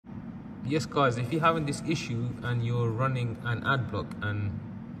Yes guys, if you're having this issue and you're running an ad block and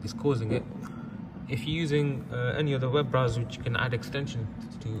it's causing it, if you're using any other web browser which you can add extensions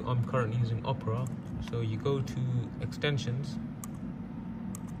to, I'm currently using Opera. So you go to extensions,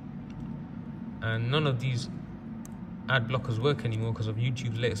 and none of these ad blockers work anymore because of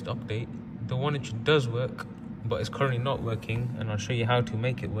YouTube's latest update. The one which does work but it's currently not working, and I'll show you how to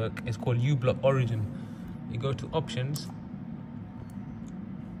make it work, it's called uBlock Origin. You go to options,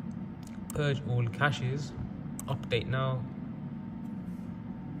 purge all caches, update now.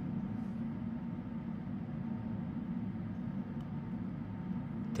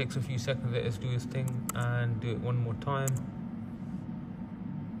 Takes a few seconds, let us do this thing and do it one more time.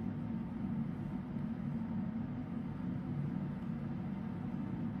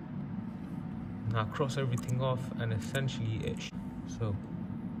 Now cross everything off and essentially so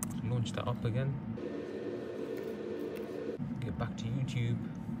launch that up again, get back to YouTube.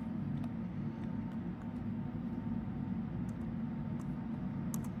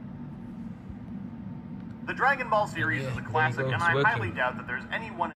 The Dragon Ball series is a classic, and I highly doubt that there's anyone